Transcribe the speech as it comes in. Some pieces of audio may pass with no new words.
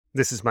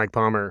This is Mike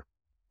Palmer.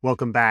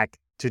 Welcome back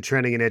to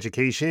Trending in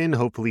Education.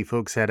 Hopefully,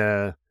 folks had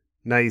a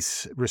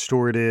nice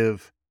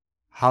restorative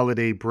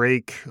holiday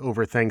break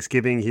over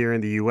Thanksgiving here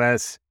in the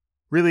US.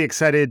 Really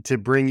excited to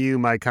bring you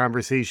my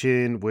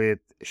conversation with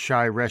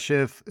Shai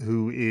Reshef,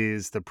 who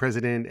is the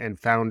president and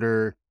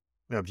founder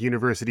of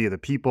University of the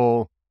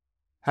People.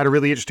 Had a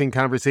really interesting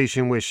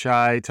conversation with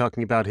Shai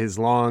talking about his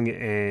long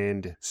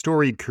and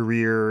storied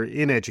career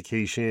in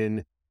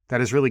education that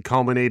has really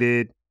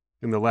culminated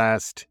in the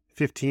last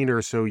 15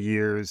 or so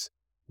years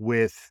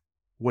with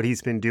what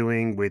he's been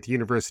doing with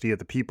University of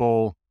the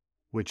People,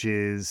 which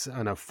is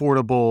an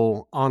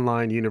affordable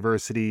online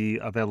university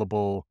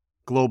available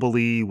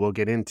globally. We'll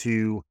get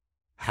into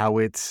how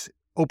it's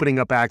opening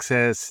up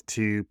access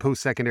to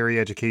post-secondary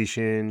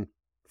education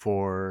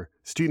for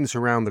students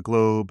around the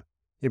globe,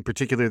 in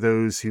particular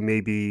those who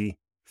may be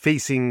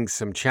facing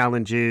some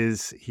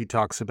challenges. He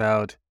talks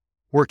about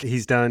work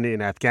he's done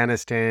in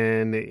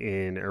Afghanistan,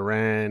 in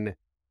Iran,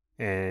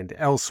 and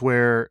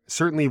elsewhere.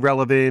 Certainly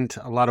relevant,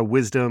 a lot of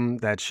wisdom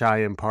that Shai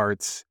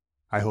imparts.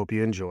 I hope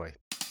you enjoy.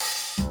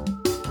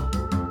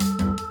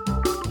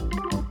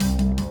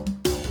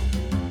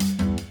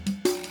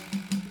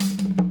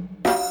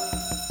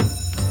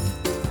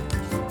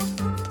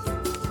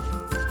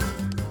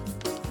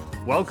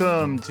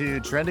 Welcome to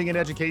Trending in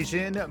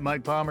Education.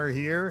 Mike Palmer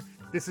here.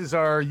 This is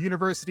our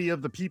University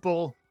of the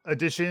People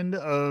edition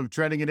of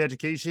Trending in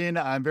Education.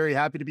 I'm very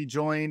happy to be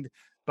joined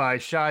by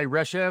Shai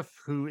Reshef,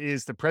 who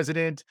is the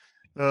president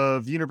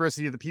of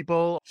University of the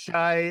People.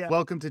 Shai,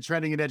 welcome to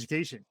Trending in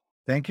Education.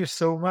 Thank you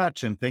so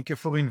much, and thank you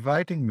for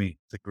inviting me.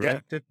 It's a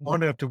great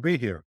honor to be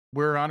here.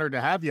 We're honored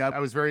to have you. I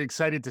was very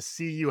excited to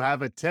see you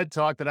have a TED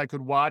Talk that I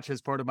could watch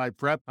as part of my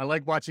prep. I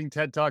like watching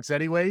TED Talks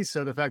anyway,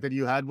 so the fact that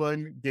you had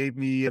one gave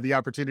me the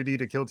opportunity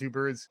to kill two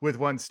birds with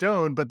one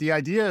stone. But the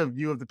idea of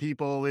You of the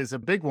People is a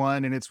big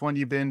one, and it's one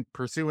you've been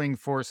pursuing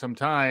for some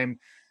time.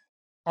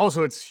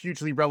 Also, it's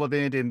hugely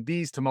relevant in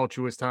these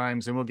tumultuous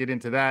times, and we'll get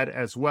into that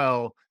as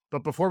well.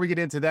 But before we get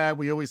into that,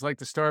 we always like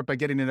to start by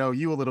getting to know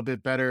you a little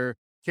bit better.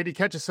 Can you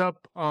catch us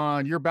up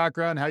on your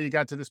background, how you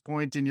got to this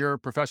point in your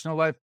professional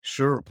life?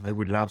 Sure, I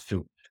would love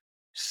to.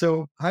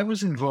 So I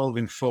was involved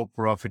in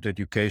for-profit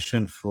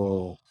education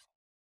for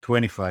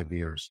 25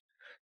 years,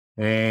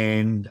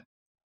 and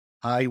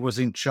I was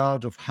in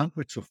charge of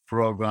hundreds of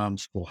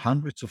programs for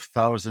hundreds of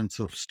thousands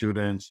of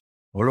students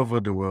all over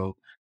the world.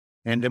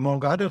 And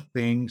among other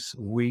things,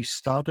 we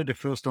started the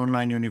first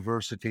online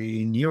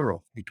university in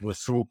Europe. It was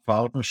through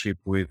partnership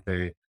with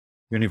the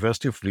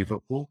University of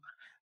Liverpool,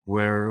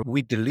 where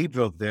we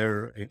delivered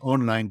their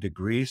online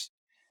degrees.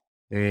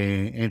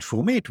 And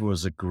for me, it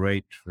was a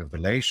great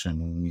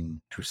revelation. I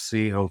mean, to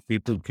see how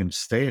people can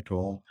stay at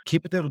home,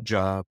 keep their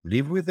job,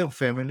 live with their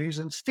families,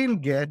 and still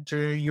get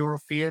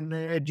European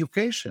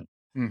education.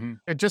 Mm-hmm.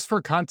 And just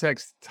for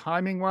context,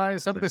 timing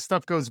wise, some of this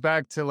stuff goes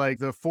back to like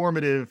the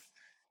formative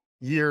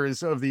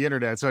years of the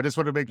internet. So I just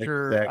want to make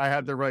sure I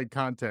had the right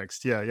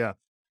context. Yeah.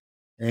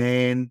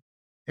 And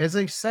as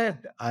I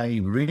said,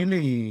 I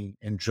really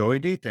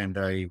enjoyed it, and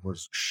I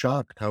was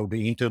shocked how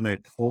the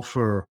internet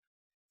offer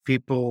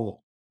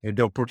people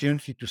the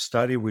opportunity to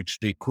study, which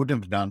they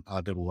couldn't have done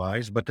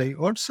otherwise. But I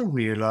also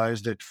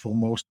realized that for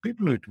most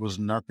people, it was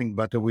nothing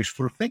but a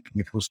wishful thinking.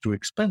 It was too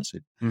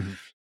expensive. Mm-hmm.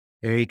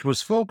 It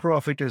was for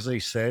profit, as I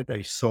said.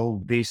 I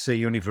sold this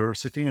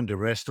university and the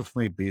rest of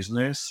my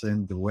business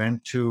and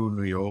went to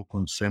New York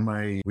on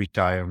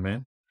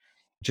semi-retirement,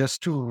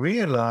 just to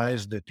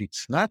realize that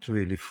it's not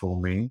really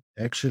for me.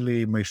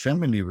 Actually, my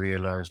family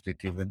realized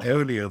it even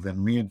earlier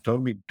than me and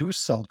told me, do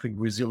something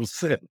with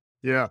yourself.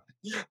 Yeah.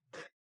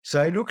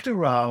 So I looked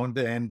around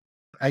and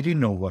I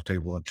didn't know what I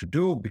want to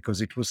do,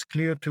 because it was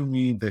clear to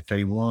me that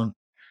I want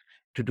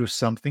to do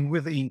something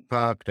with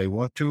impact. I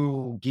want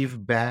to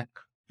give back.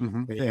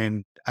 Mm-hmm.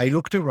 And I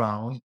looked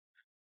around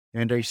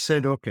and I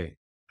said, okay,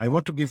 I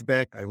want to give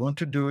back. I want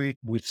to do it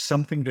with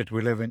something that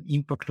will have an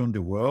impact on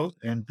the world.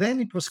 And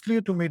then it was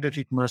clear to me that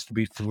it must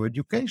be through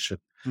education.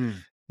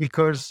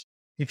 Because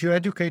if you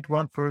educate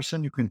one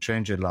person, you can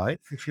change a life.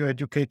 If you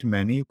educate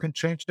many, you can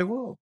change the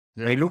world.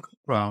 Yeah. I looked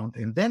around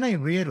and then I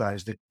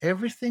realized that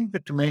everything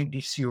that made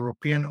this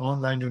European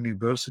online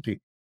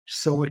university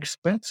so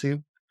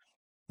expensive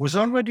was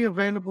already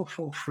available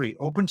for free.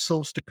 Open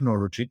source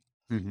technology,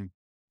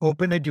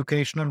 open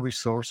educational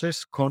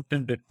resources,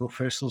 content that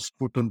professors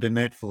put on the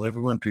net for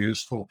everyone to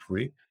use for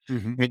free.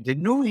 And the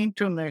new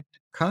internet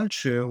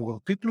culture where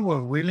people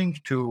were willing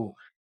to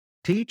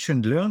teach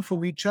and learn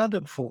from each other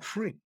for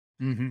free.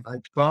 I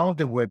found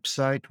a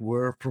website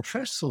where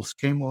professors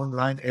came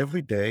online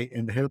every day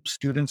and helped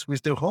students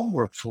with their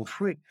homework for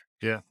free.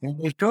 Yeah. And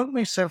I told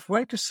myself,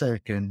 wait a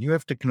second, you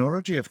have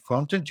technology, you have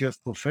content, you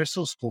have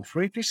professors for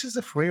free. This is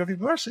a free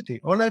university.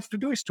 All I have to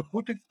do is to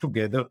put it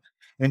together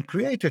and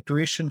create a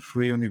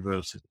tuition-free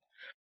university.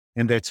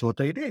 And that's what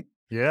I did.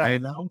 Yeah. I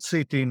announced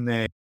it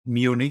in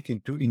Munich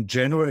in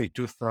January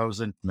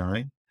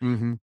 2009.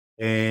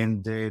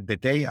 And the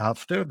day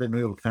after, the New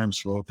York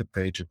Times wrote a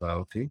page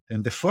about it.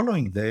 And the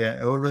following day,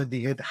 I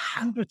already had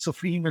hundreds of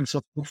emails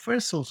of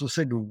professors who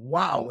said,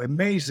 wow,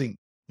 amazing.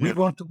 We Yep.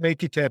 want to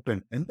make it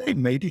happen. And they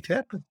made it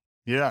happen.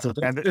 Yeah. So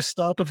that's the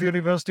start of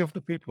University of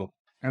the People.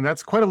 And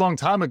that's quite a long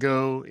time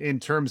ago in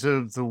terms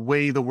of the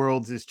way the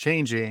world is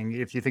changing.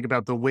 If you think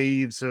about the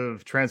waves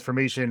of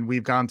transformation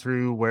we've gone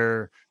through,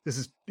 where this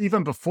is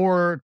even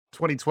before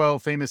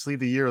 2012, famously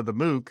the year of the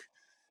MOOC,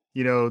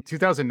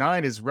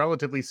 2009 is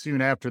relatively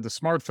soon after the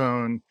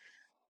smartphone.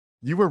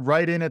 You were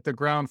right in at the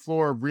ground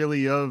floor,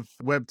 really, of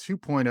Web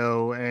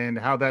 2.0 and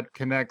how that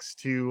connects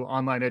to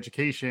online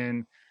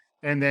education.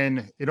 And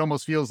then it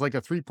almost feels like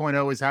a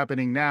 3.0 is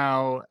happening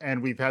now.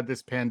 And we've had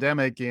this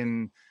pandemic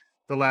in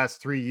the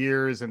last 3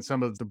 years and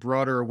some of the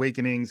broader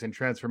awakenings and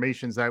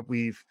transformations that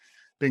we've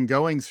been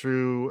going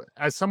through.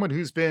 As someone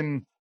who's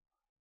been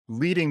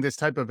leading this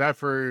type of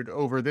effort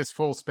over this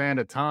full span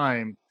of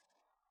time,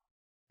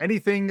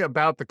 anything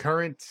about the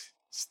current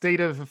state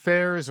of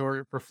affairs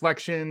or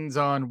reflections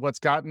on what's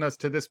gotten us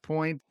to this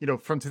point?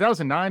 From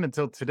 2009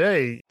 until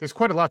today, there's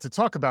quite a lot to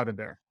talk about in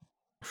there.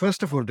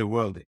 First of all, the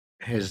world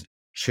has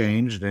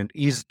changed and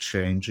is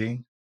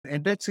changing.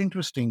 And that's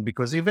interesting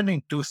because even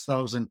in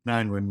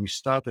 2009, when we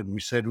started, we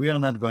said we are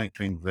not going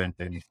to invent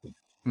anything.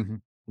 Mm-hmm.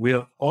 We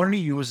are only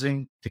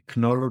using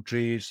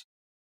technologies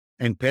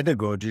and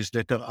pedagogies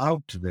that are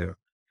out there.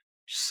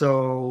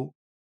 So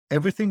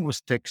everything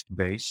was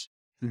text-based.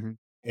 Mm-hmm.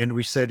 And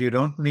we said, you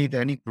don't need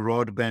any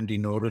broadband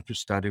in order to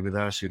study with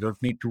us. You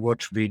don't need to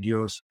watch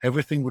videos.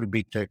 Everything will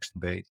be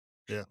text-based.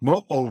 Yeah.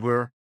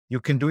 Moreover, you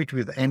can do it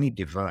with any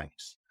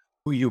device.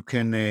 You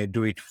can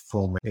do it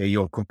from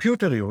your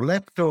computer, your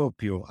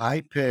laptop, your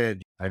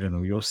iPad, I don't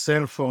know, your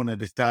cell phone. At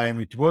the time,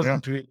 it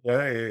wasn't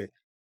really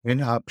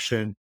an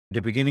option. At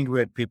the beginning, we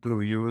had people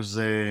who use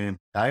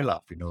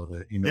dial-up in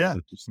order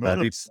to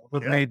study.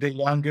 But made the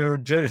younger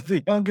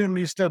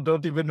listener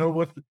don't even know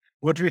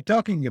what we're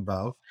talking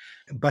about.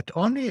 But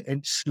only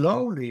and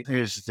slowly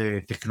as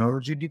the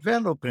technology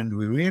developed and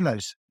we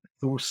realized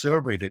through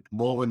survey that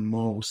more and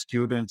more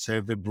students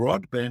have a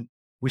broadband,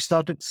 we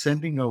started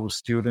sending our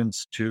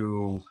students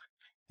to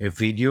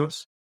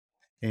videos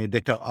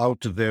that are out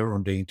there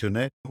on the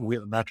internet.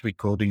 We're not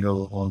recording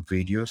our own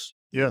videos.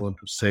 Yeah. We want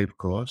to save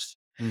costs.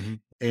 Mm-hmm.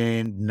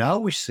 And now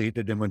we see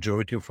that the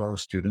majority of our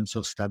students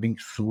are studying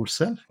through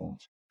cell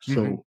phones.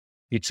 So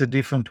it's a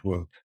different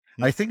world.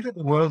 I think that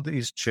the world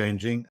is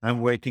changing.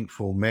 I'm waiting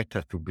for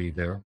Meta to be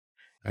there.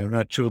 I'm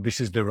not sure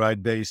this is the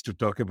right days to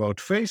talk about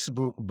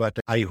Facebook, but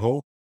I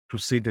hope to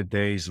see the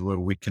days where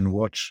we can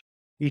watch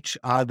each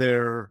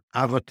other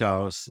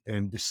avatars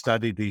and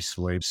study this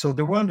way. So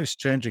the world is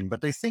changing,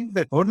 but I think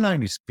that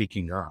online is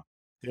picking up.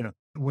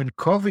 When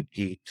COVID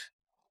hit,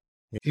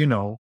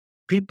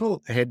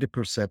 people had the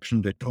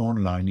perception that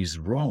online is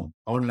wrong.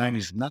 Online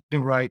is not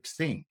the right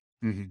thing.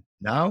 Mm-hmm.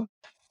 Now,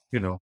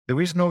 there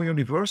is no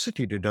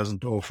university that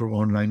doesn't offer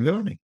online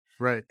learning.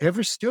 Right.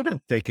 Every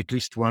student take at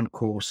least one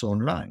course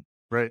online.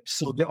 Right.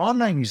 So the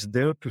online is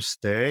there to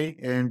stay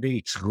and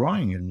it's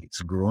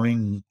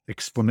growing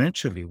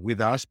exponentially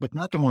with us, but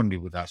not only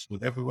with us,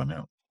 with everyone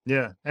else.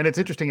 Yeah. And it's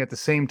interesting at the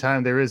same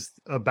time, there is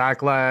a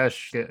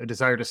backlash, a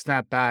desire to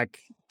snap back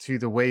to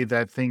the way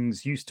that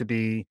things used to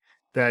be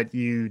that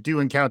you do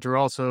encounter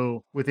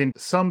also within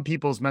some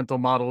people's mental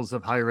models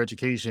of higher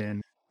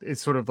education.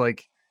 It's sort of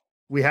like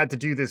we had to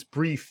do this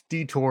brief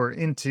detour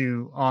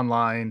into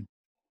online.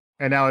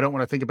 And now I don't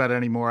want to think about it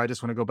anymore. I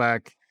just want to go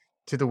back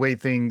to the way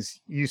things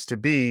used to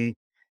be.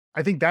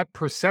 I think that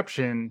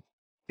perception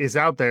is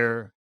out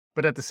there.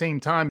 But at the same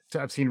time,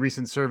 I've seen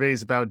recent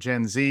surveys about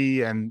Gen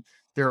Z and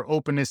their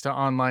openness to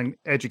online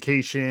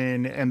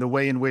education and the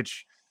way in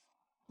which,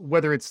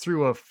 whether it's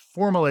through a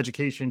formal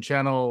education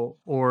channel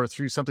or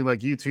through something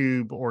like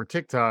YouTube or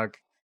TikTok,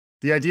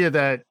 the idea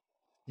that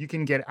you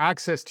can get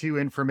access to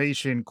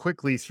information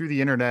quickly through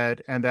the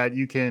internet and that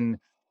you can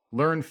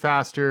learn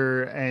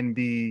faster and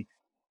be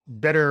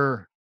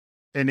better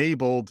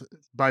enabled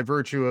by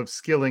virtue of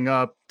skilling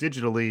up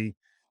digitally,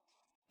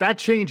 that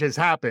change has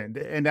happened.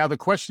 And now the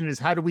question is,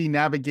 how do we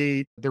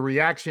navigate the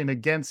reaction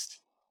against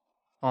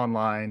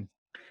online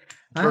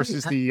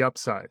versus the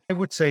upside? I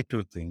would say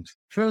two things.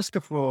 First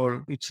of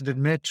all, it's the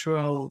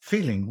natural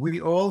feeling.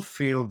 We all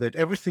feel that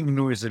everything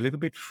new is a little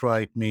bit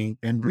frightening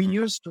and we're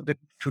used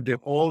to the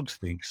old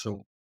thing.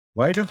 So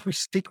why don't we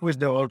stick with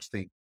the old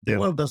thing? The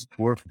world doesn't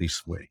work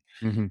this way.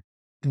 Mm-hmm.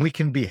 We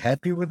can be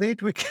happy with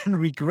it. We can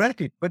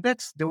regret it, but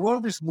the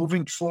world is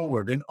moving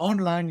forward and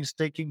online is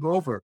taking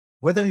over.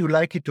 Whether you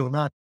like it or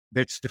not,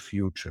 that's the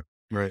future.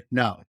 Right.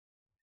 Now,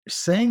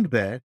 saying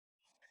that,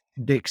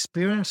 the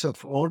experience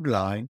of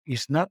online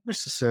is not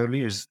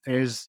necessarily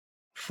as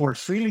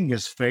fulfilling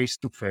as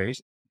face-to-face.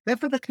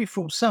 Definitely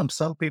for some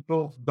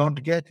people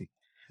don't get it.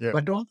 Yeah.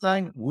 But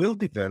online will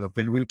develop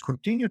and will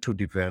continue to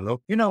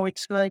develop.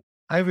 It's like,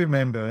 I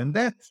remember, and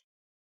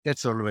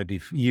that's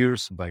already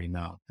years by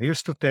now. I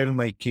used to tell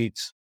my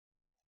kids,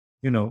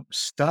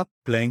 stop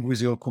playing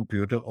with your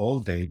computer all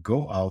day,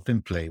 go out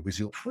and play with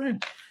your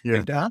friends. Yeah.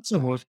 And the answer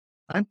was,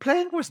 I'm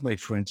playing with my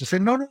friends. I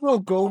said, no,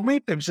 go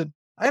meet them. I said,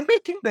 I'm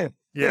meeting them.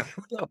 Yeah.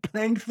 They're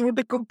playing through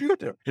the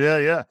computer.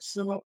 Yeah.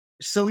 So,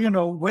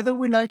 whether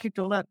we like it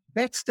or not,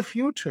 that's the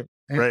future.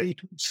 And Right.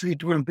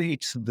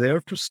 it's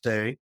there to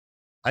stay.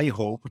 I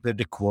hope that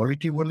the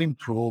quality will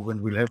improve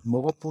and we'll have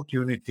more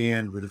opportunity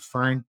and we'll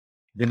find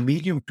the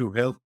medium to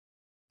help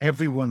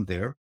everyone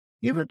there.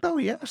 Even though,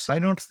 yes, I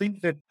don't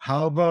think that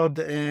Harvard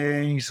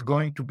is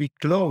going to be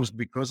closed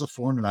because of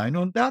online.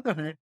 On the other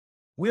hand,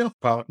 we are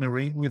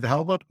partnering with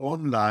Harvard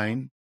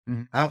Online,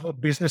 Mhm.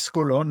 Harvard Business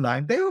School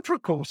Online. They offer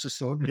courses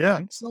Yeah.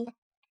 online. So,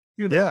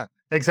 you know, Yeah,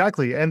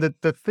 exactly. And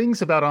the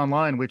things about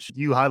online, which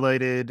you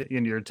highlighted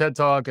in your TED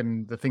Talk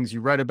and the things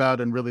you write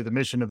about, and really the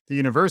mission of the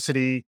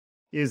university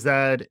is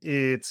that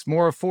it's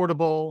more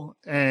affordable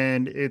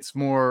and it's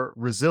more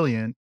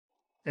resilient.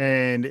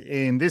 And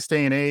in this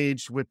day and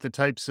age, with the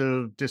types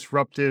of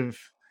disruptive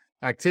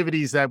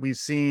activities that we've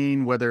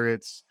seen, whether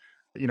it's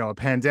a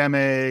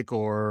pandemic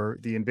or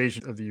the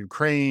invasion of the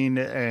Ukraine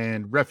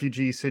and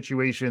refugee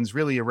situations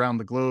really around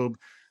the globe,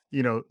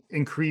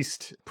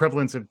 increased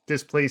prevalence of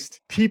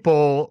displaced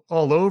people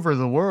all over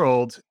the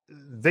world,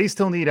 they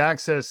still need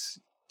access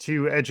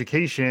to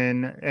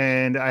education.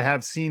 And I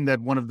have seen that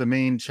one of the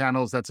main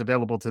channels that's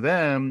available to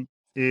them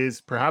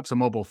is perhaps a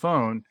mobile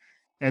phone.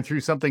 And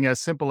through something as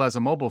simple as a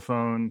mobile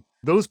phone,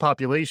 those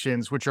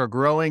populations, which are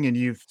growing, and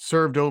you've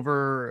served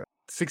over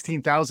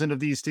 16,000 of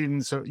these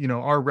students, so,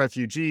 are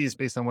refugees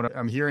based on what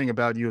I'm hearing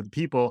about you, the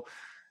people,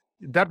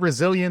 that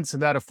resilience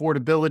and that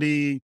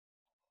affordability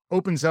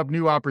opens up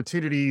new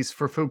opportunities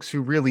for folks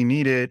who really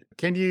need it.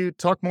 Can you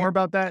talk more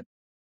about that?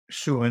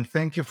 sure. And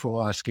thank you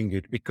for asking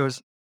it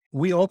because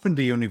we opened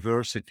the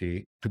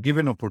university to give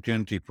an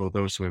opportunity for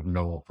those who have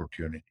no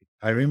opportunity.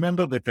 I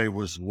remember that I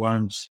was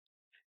once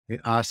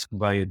asked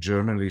by a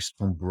journalist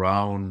from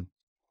Brown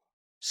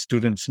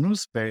students'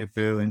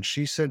 newspaper, and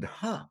she said,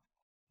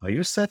 are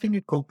you setting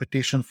a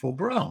competition for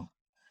Brown?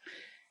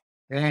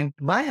 And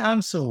my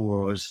answer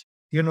was,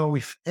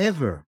 if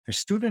ever a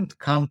student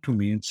come to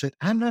me and said,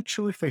 I'm not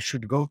sure if I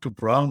should go to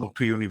Brown or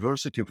to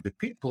University of the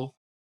People,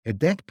 at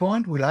that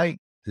point, will I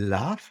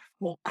laugh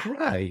or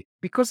cry?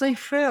 Because I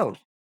felt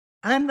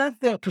I'm not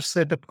there to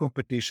set up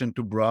competition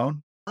to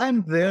Brown.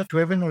 I'm there to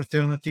have an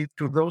alternative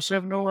to those who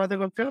have no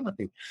other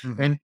alternative. Mhm.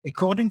 And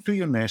according to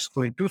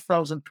UNESCO, in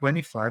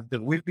 2025,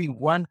 there will be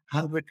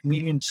 100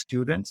 million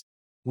students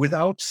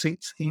without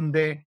seats in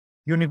the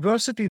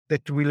university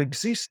that will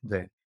exist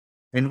there.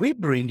 And we're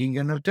bringing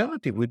an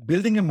alternative. We're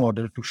building a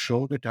model to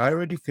show that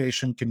higher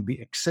education can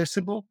be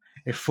accessible,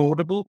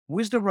 affordable,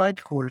 with the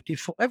right quality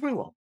for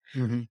everyone.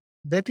 Mhm.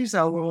 That is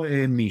our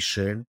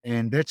mission,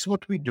 and that's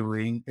what we're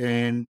doing.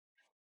 And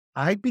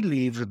I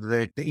believe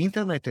that the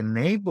internet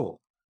enable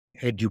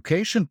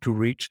education to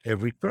reach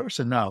every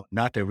person. Now,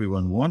 not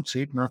everyone wants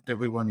it, not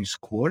everyone is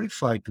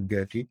qualified to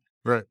get it,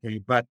 Right.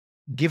 but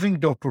giving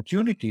the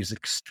opportunity is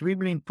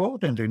extremely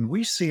important. And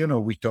we see,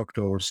 we talk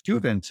to our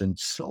students, and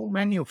so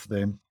many of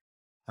them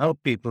are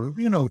people,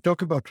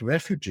 talk about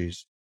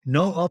refugees,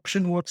 no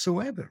option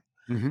whatsoever.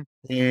 Mhm.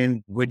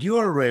 And when you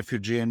are a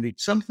refugee, and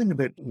it's something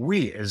that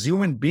we as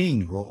human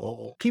beings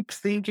keep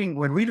thinking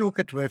when we look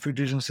at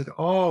refugees and said,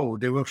 oh,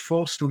 they were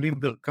forced to leave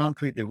their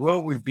country, the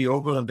war will be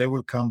over and they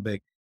will come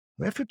back.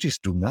 Refugees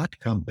do not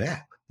come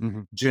back.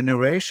 Mhm.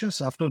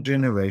 Generations after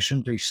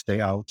generation, they stay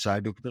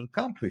outside of their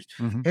countries.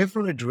 Mhm.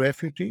 Average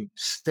refugee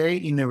stay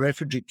in a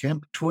refugee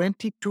camp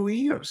 22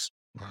 years.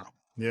 Wow.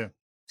 Yeah.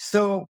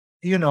 So,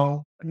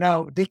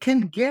 now they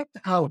can get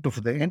out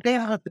of there and they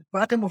are at the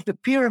bottom of the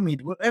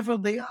pyramid, wherever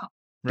they are.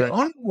 The Right.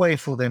 only way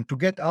for them to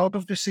get out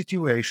of the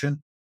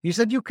situation is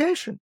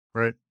education.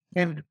 Right.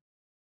 And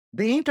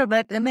the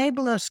internet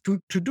enable us to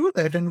do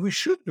that, and we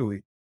should do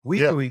it.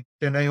 We Yeah. do it,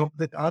 and I hope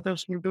that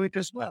others will do it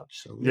as well.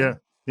 So, Yeah.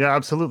 Yeah,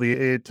 absolutely.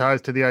 It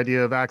ties to the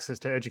idea of access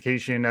to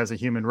education as a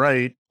human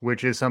right,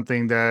 which is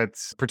something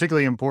that's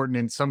particularly important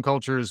in some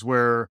cultures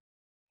where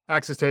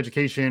access to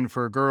education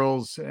for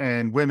girls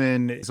and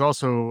women is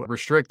also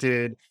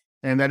restricted.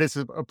 And that is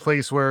a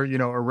place where,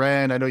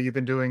 Iran, I know you've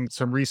been doing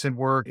some recent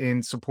work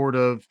in support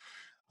of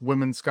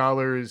women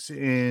scholars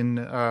in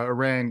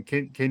Iran.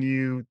 Can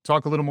you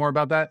talk a little more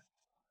about that?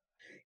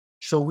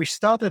 so we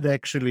started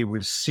actually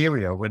with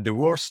Syria. When the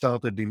war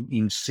started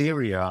in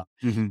Syria,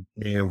 Hmm.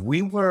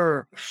 we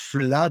were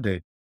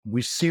flooded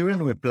with Syrian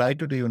who applied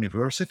to the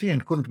university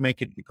and couldn't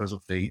make it because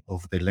of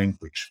the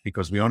language,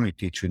 because we only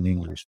teach in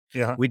English.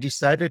 Yeah. We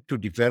decided to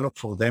develop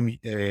for them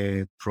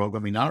a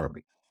program in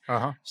Arabic.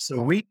 Uh-huh.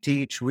 So we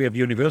have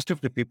University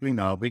of the People in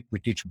Arabic. We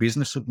teach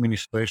business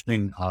administration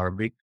in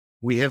Arabic.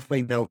 We have by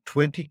now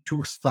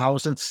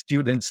 22,000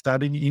 students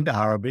studying in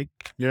Arabic.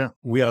 Yeah.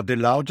 We are the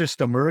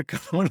largest American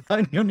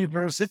online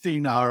university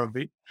in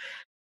Arabic.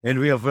 And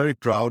we are very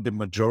proud. The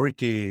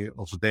majority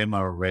of them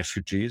are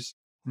refugees.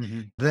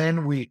 Hmm.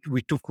 Then we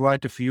took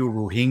quite a few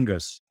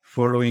Rohingyas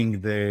following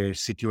the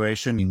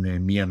situation in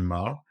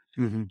Myanmar.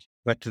 Hmm.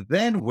 But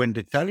then when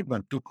the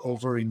Taliban took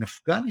over in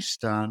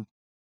Afghanistan,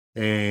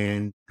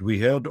 and we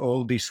heard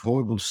all these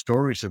horrible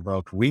stories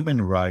about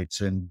women's rights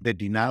and the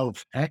denial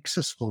of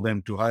access for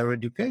them to higher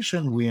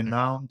education, we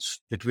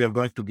announced that we are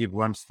going to give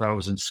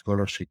 1,000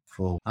 scholarship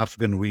for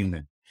Afghan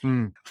women.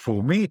 Mm.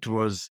 For me, it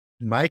was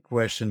my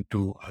question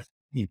to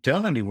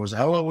internally was,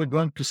 how are we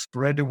going to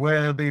spread the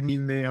word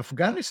in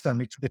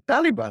Afghanistan? It's the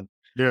Taliban.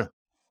 Yeah.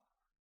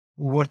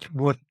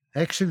 What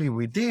actually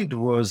we did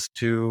was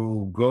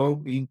to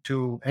go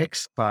into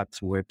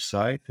expats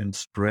website and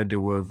spread the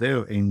word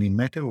there. And in a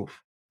matter of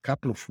a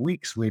couple of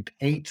weeks, with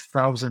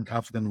 8,000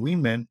 Afghan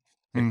women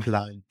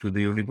applying to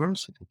the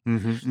university.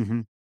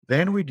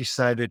 Then we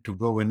decided to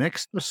go an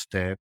extra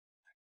step,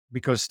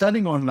 because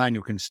studying online,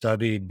 you can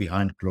study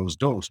behind closed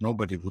doors.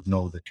 Nobody would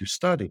know that you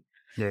study.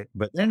 Yeah.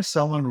 But then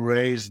someone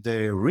raised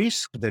the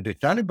risk that the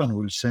Taliban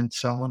will send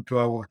someone to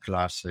our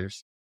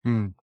classes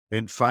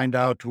and find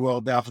out who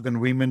are the Afghan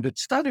women that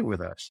study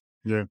with us.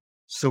 Yeah.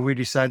 So we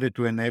decided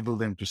to enable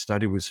them to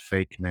study with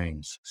fake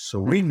names. So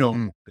we know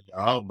who they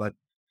are, but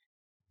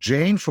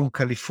Jane from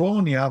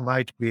California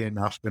might be an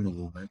Afghan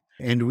woman.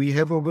 And we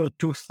have over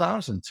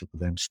 2,000 of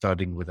them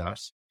studying with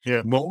us.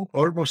 Yeah.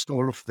 Almost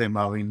all of them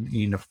are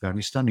in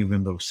Afghanistan,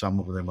 even though some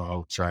of them are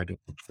outside of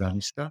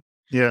Afghanistan.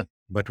 Yeah.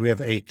 But we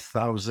have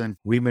 8,000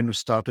 women who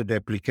started the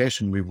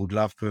application. We would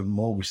love to have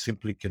more. We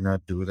simply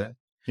cannot do that.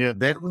 Yeah.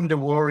 Then when the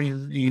war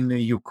in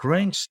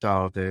Ukraine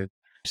started,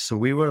 so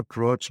we were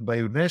approached by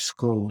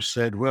UNESCO, who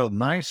said, well,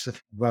 nice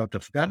about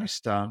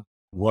Afghanistan.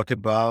 What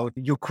about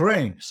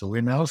Ukraine? So we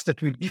announced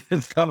that we'd give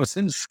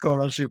 1,000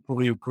 scholarship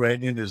for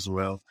Ukrainian as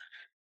well.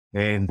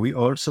 And we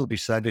also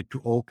decided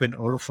to open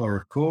all of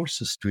our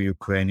courses to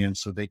Ukrainians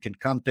so they can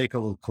come take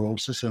our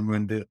courses. And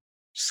when the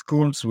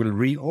schools will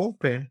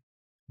reopen,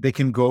 they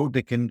can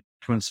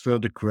transfer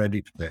the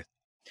credit back.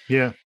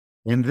 Yeah.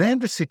 And then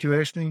the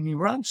situation in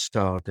Iran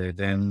started,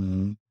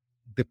 and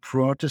the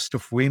protest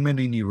of women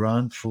in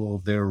Iran for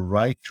their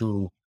right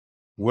to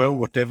wear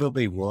whatever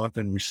they want.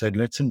 And we said,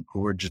 let's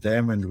encourage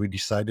them. And we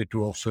decided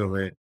to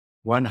offer a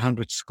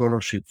 100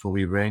 scholarship for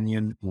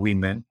Iranian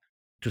women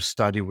to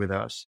study with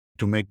us,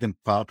 to make them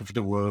part of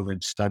the world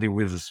and study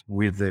with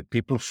the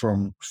people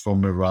from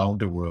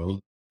around the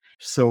world.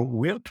 So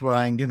we're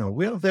trying,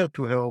 we're there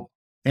to help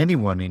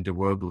anyone in the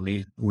world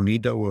who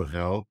need our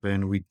help.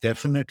 And we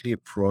definitely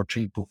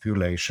approaching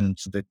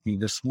populations that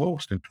need us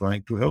most and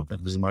trying to help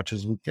them as much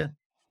as we can.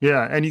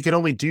 Yeah. And you can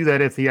only do that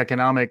if the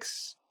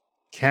economics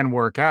can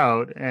work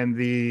out. And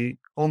the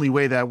only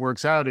way that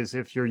works out is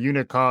if your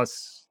unit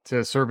costs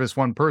to service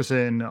one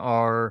person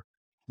are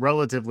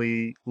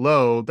relatively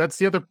low. That's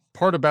the other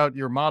part about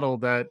your model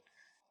that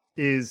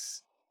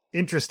is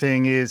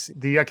interesting, is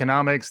the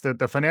economics,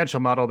 the financial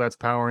model that's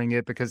powering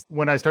it. Because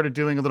when I started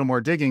doing a little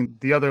more digging,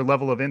 the other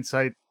level of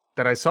insight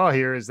that I saw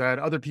here is that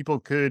other people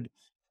could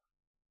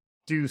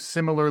do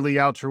similarly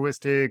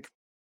altruistic,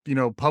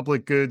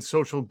 public good,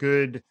 social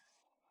good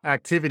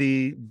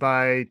activity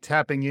by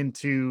tapping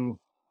into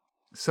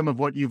some of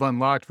what you've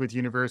unlocked with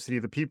University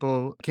of the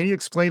People. Can you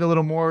explain a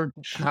little more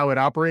how it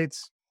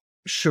operates?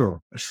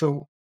 Sure.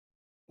 So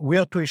we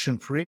are tuition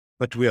free,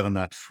 but we are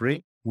not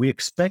free. We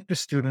expect the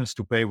students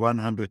to pay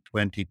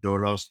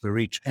 $120 for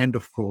each end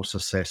of course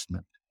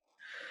assessment.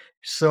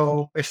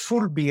 So a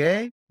full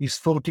BA is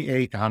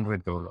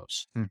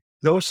 $4,800.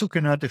 Those who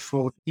cannot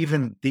afford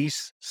even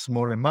this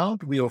small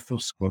amount, we offer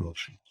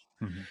scholarships.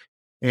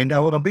 And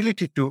our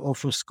ability to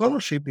offer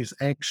scholarship is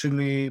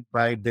actually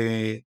by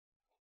the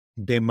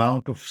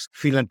amount of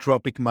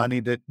philanthropic money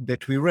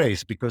that we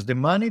raise, because the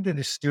money that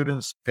the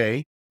students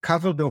pay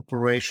cover the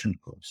operation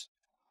costs.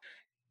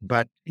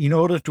 But in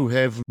order to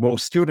have more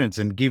students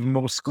and give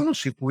more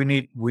scholarship, we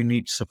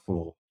need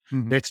support.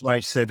 That's why I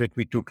said that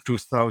we took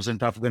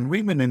 2,000 Afghan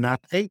women and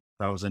not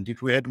 8,000.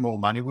 If we had more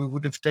money, we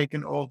would have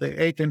taken all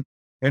the 8,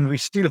 and we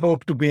still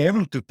hope to be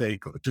able to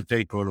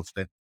take all of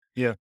them.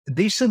 Yeah.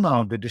 This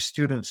amount that the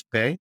students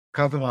pay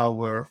cover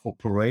our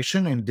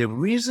operation, and the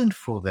reason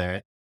for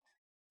that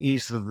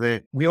is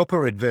that we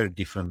operate very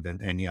different than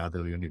any other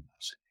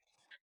university.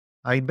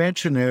 I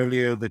mentioned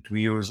earlier that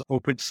we use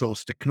open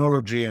source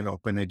technology and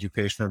open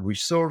educational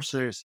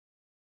resources.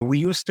 We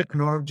use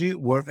technology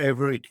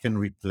wherever it can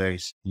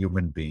replace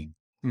human beings.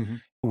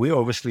 We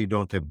obviously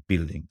don't have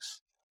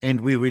buildings,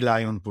 and we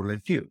rely on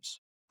volunteers.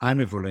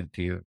 I'm a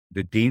volunteer.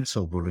 The deans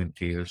are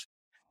volunteers.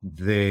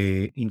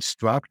 The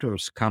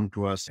instructors come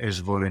to us as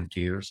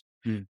volunteers.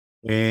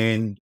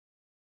 And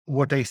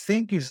what I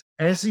think is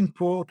as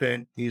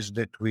important is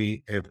that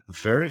we have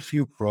very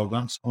few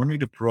programs, only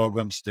the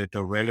programs that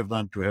are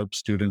relevant to help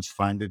students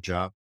find a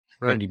job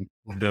and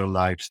improve their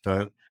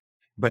lifestyle.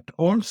 But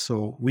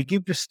also we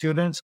give the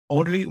students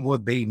only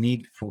what they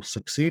need for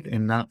succeed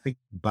and nothing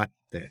but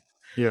that.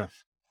 Yeah.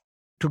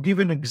 To give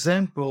an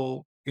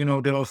example,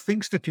 there are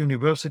things that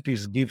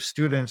universities give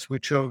students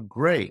which are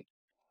great.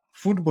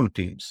 Football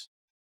teams.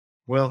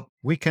 Well,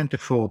 we can't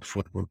afford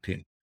football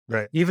team.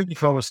 Right. Even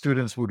if our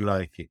students would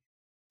like it.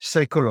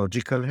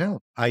 Psychological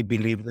help. I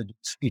believe that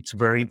it's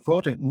very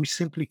important. We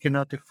simply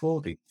cannot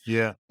afford it.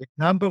 Yeah. The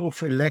number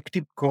of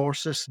elective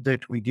courses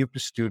that we give to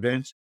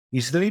students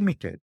is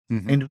limited.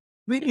 And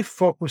really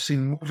focus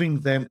in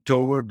moving them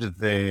toward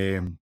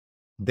the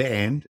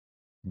end.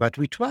 But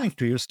we try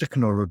to use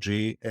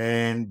technology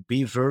and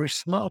be very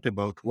smart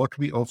about what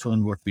we offer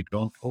and what we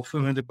don't offer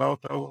and about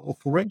our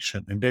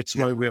operation. And that's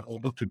why we're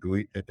able to do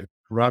it at a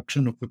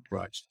fraction of the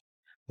price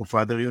of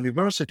other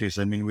universities.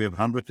 I mean, we have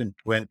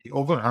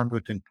over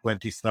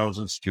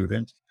 120,000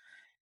 students,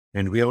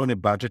 and we are on a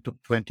budget of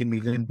 $20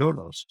 million.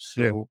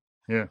 So,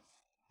 Yeah.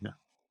 yeah.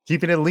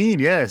 Keeping it lean.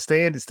 Yeah.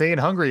 Staying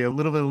hungry. A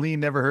little bit of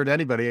lean never hurt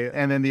anybody.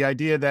 And then the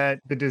idea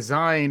that the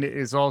design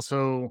is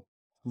also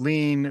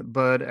lean,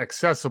 but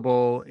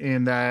accessible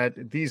in that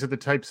these are the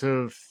types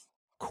of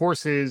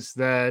courses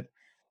that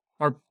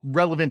are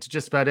relevant to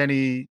just about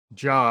any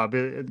job,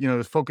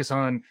 focus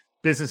on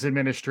business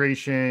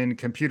administration,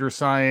 computer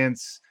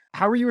science.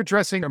 How are you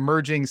addressing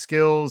emerging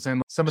skills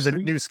and some of the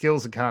new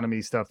skills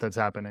economy stuff that's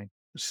happening?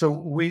 So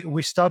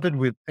we started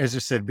with, as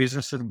you said,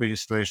 business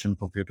administration,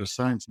 computer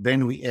science.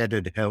 Then we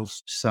added health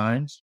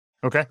science.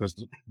 Okay. Because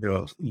there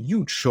was a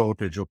huge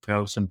shortage of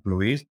health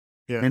employees.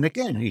 Yeah. And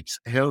again, it's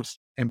health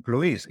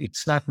employees.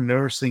 It's not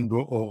nursing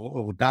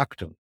or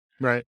doctor.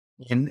 Right.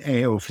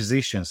 Or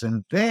physicians.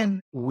 And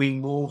then we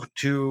moved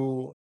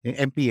to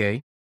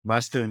MBA,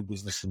 Master in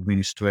Business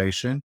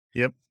Administration.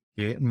 Yep.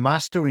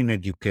 Master in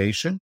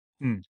Education.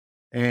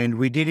 And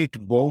we did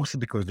it both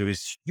because there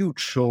is huge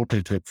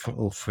shortage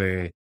of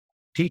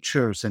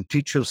teachers and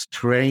teachers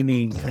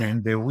training.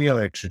 And we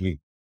are actually,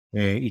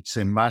 it's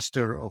a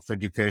Master of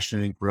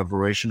Education in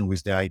collaboration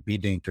with the IB,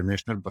 the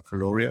International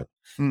Baccalaureate.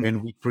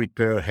 And we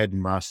prepare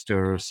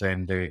headmasters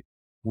and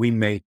we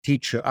may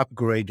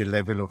upgrade the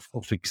level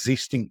of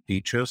existing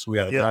teachers. We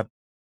are not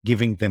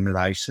giving them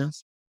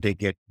license. They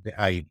get the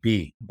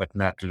IB, but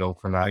not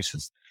local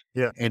license.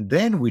 Yeah. And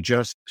then we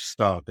just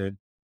started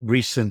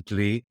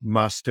recently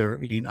Master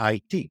in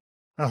IT.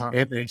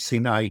 MS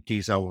in IT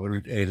is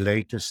our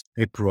latest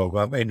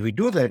program. And we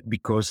do that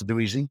because there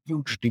is a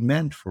huge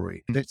demand for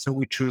it. That's how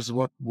we choose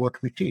what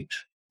we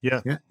teach. Yeah,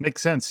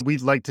 makes sense.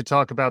 We'd like to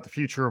talk about the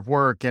future of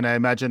work. And I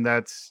imagine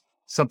that's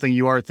something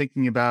you are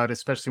thinking about,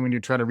 especially when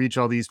you're trying to reach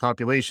all these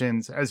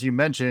populations. As you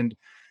mentioned,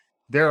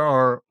 there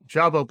are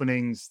job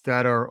openings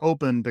that are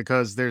open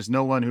because there's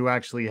no one who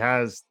actually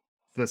has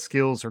the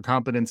skills or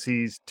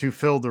competencies to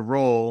fill the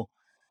role.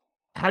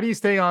 How do you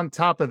stay on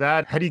top of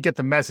that? How do you get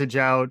the message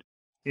out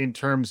in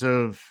terms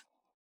of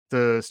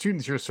the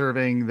students you're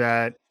serving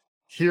that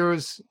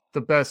here's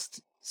the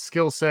best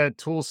skill set,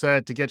 tool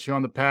set to get you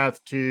on the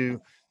path to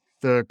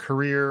the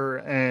career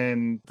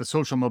and the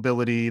social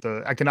mobility,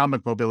 the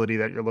economic mobility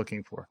that you're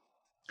looking for?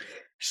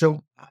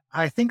 So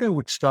I think I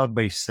would start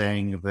by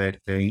saying that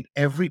in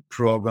every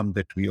program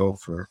that we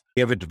offer, we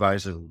have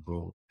advisory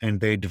board, and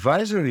the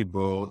advisory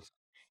board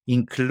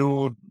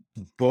include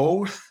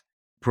both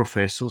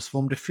professors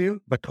from the field,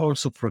 but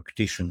also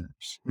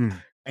practitioners.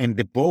 And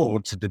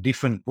the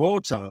different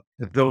boards are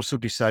those who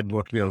decide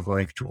what we are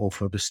going to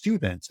offer the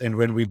students. And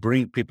when we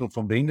bring people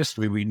from the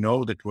industry, we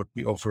know that what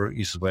we offer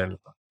is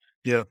relevant.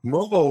 Yeah.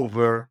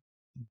 Moreover,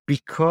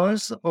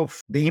 because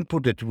of the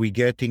input that we're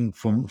getting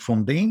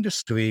from the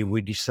industry,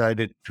 we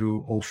decided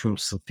to offer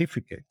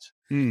certificates.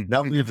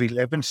 Now we have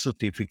 11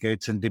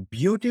 certificates. And the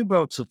beauty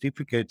about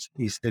certificates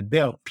is that they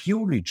are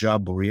purely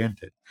job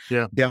oriented.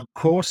 Yeah. They are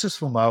courses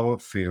from our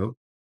field,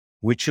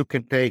 which you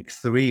can take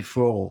 3,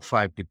 4, or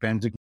 5,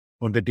 depending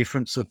on the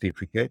different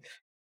certificate.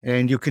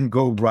 And you can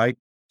go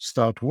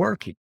start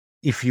working.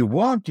 If you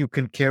want, you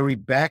can carry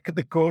back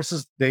the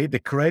courses,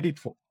 the credit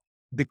for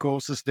the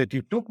courses that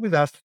you took with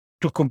us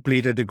to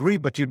complete a degree,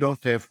 but you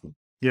don't have to.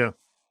 Yeah.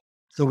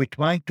 So we're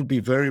trying to be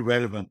very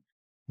relevant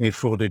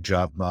for the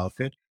job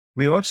market.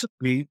 We're also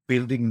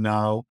building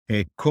now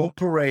a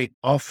corporate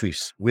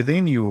office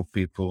within your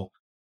people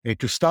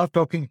to start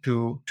talking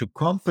to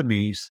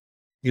companies,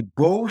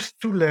 both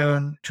to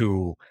learn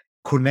to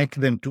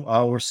connect them to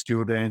our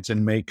students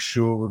and make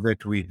sure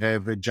that we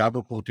have job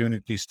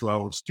opportunities to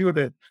our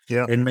students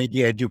and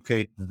maybe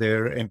educate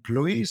their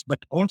employees, but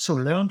also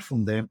learn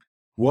from them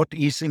what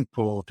is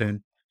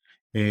important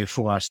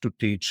for us to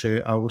teach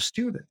our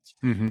students.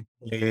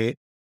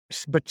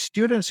 But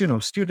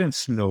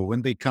students know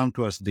when they come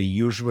to us, they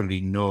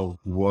usually know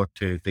what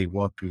they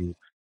want to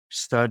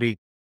study.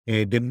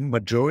 The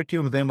majority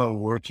of them are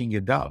working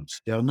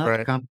adults. They are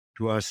not coming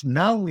to us.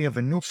 Now we have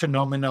a new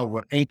phenomenon.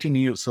 We're 18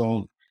 years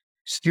old.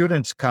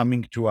 Students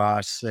coming to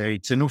us.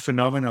 It's a new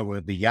phenomenon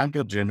where the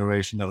younger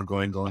generation are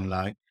going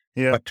online.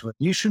 Yeah. But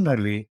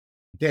traditionally,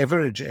 the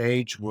average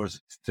age was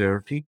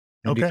 30.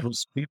 And it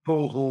was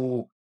people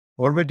who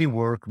already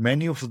work.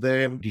 Many of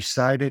them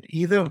decided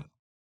either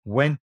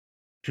went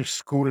to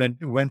school and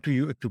went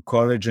to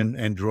college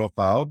and drop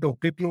out, or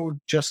people who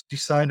just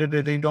decided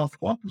that they don't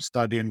want to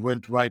study and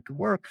went right to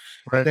work.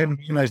 But then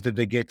realize that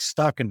they get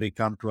stuck and they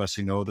come to us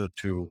in order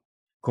to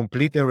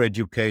complete their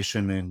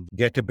education and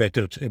get a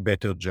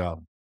better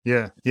job.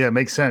 Yeah,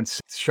 makes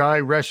sense. Shai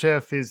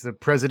Reshef is the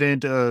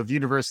president of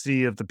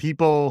University of the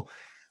People.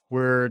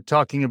 We're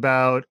talking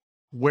about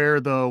where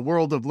the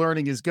world of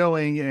learning is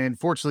going. And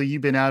fortunately,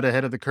 you've been out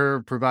ahead of the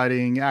curve,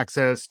 providing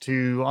access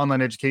to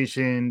online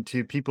education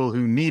to people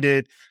who need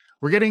it.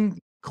 We're getting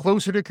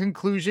closer to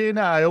conclusion.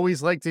 I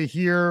always like to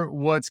hear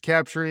what's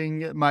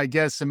capturing my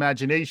guests'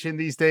 imagination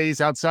these days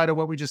outside of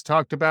what we just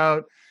talked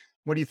about.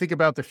 What do you think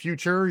about the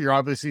future? You're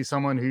obviously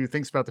someone who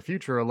thinks about the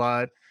future a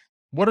lot.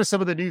 What are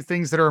some of the new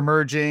things that are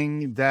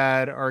emerging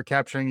that are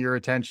capturing your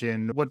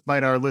attention? What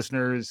might our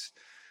listeners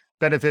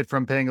benefit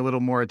from paying a little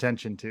more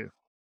attention to?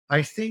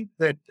 I think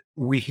that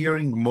we're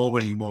hearing more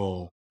and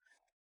more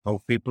how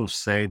people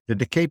say that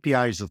the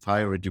KPIs of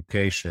higher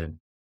education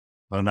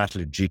are not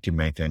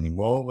legitimate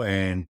anymore.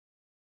 And,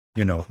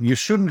 you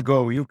shouldn't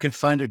go, you can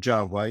find a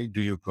job. Why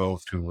do you go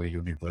to a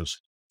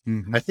university?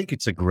 Mhm. I think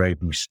it's a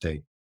great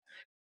mistake.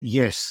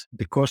 Yes,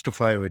 the cost of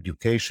higher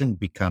education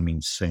become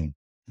insane.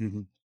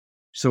 Mhm.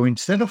 So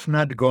instead of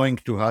not going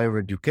to higher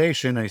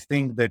education, I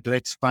think that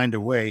let's find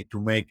a way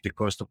to make the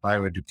cost of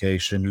higher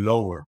education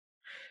lower.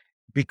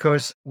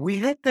 Because we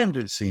had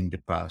tendency in the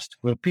past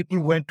where people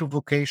went to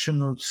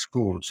vocational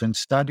schools and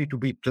studied to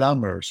be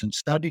plumbers and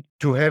studied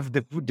to have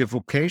the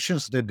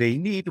vocations that they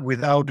need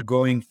without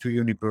going to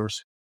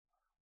university.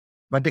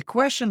 But the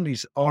question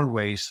is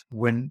always,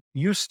 when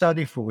you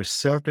study for a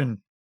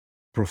certain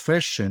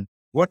profession,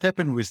 what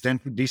happens with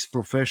then this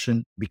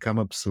profession become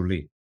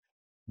obsolete?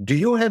 Do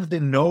you have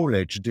the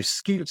knowledge, the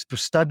skills to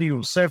study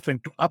yourself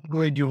and to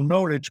upgrade your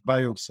knowledge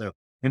by yourself?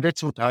 And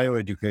that's what higher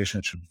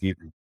education should give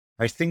you.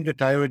 I think that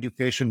higher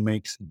education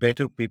makes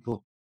better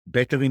people,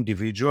 better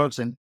individuals.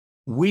 And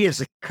we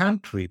as a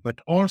country, but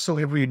also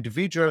every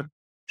individual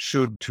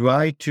should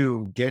try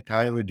to get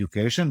higher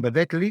education. But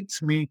that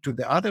leads me to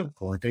the other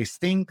point. I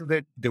think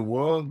that the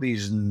world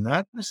is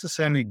not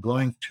necessarily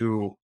going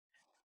to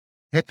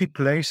happy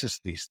places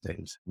these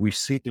days. We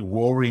see the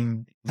war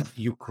in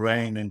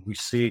Ukraine and we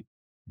see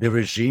the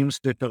regimes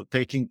that are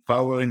taking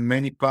power in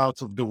many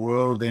parts of the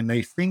world. And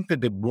I think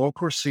that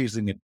democracy is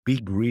in a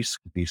big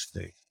risk these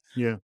days.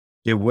 Yeah.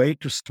 The way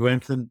to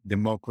strengthen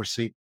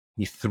democracy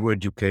is through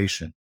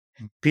education.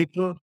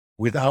 People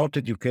without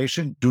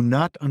education do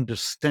not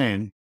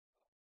understand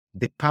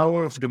the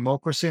power of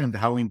democracy and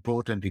how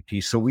important it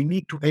is. So we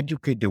need to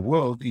educate the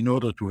world in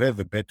order to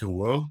have a better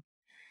world.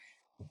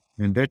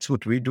 And that's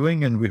what we're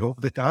doing. And we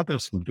hope that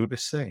others will do the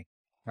same.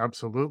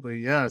 Absolutely.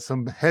 Yeah.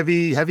 Some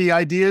heavy, heavy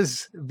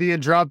ideas being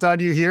dropped on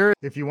you here.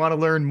 If you want to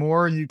learn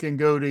more, you can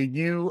go to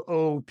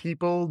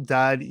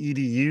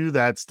uopeople.edu.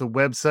 That's the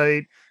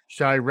website.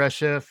 Shai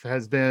Reshef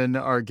has been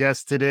our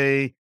guest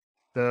today,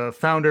 the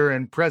founder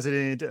and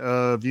president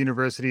of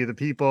University of the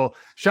People.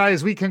 Shai,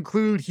 as we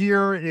conclude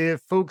here,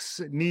 if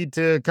folks need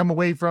to come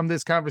away from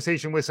this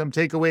conversation with some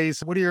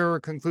takeaways, what are your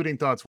concluding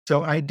thoughts?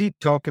 So I did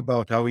talk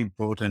about how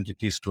important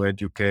it is to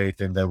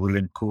educate, and I will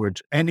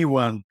encourage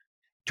anyone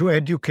to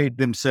educate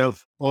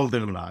themselves all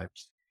their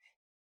lives.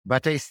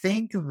 But I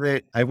think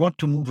that I want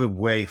to move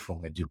away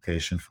from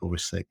education for a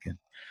second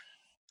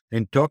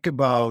and talk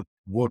about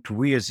what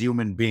we as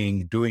human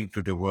beings doing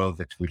to the world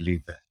that we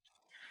live in.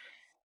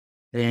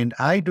 And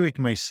I do it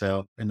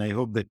myself, and I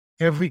hope that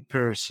every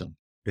person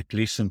that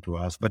listens to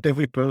us, but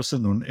every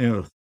person on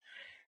earth,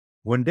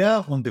 when they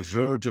are on the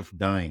verge of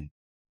dying,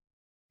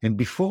 and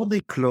before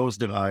they close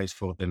their eyes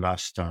for the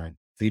last time,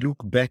 they look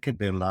back at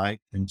their life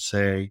and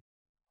say,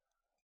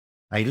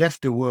 I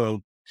left the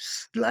world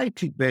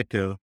slightly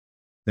better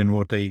than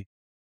what I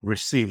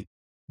received,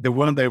 the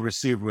one I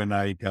received when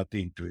I got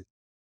into it.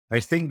 I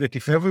think that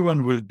if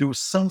everyone will do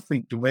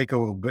something to make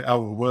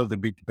our world a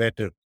bit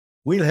better,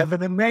 we'll have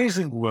an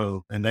amazing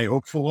world. And I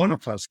hope for all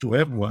of us to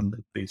have one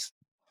at least.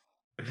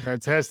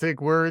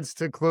 Fantastic words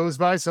to close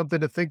by,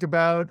 something to think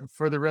about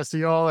for the rest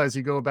of y'all as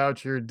you go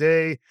about your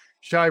day.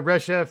 Shai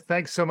Reshef,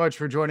 thanks so much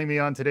for joining me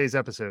on today's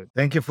episode.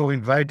 Thank you for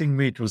inviting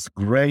me. It was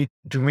great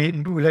to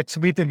meet. Let's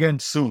meet again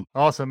soon.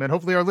 Awesome. And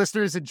hopefully our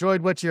listeners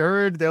enjoyed what you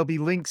heard. There'll be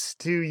links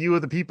to You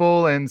of the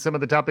People and some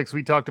of the topics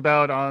we talked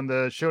about on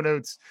the show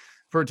notes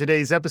for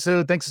today's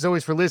episode. Thanks as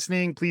always for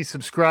listening. Please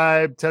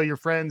subscribe, tell your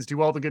friends,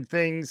 do all the good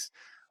things.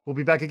 We'll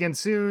be back again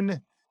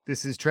soon.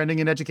 This is Trending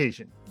in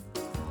Education.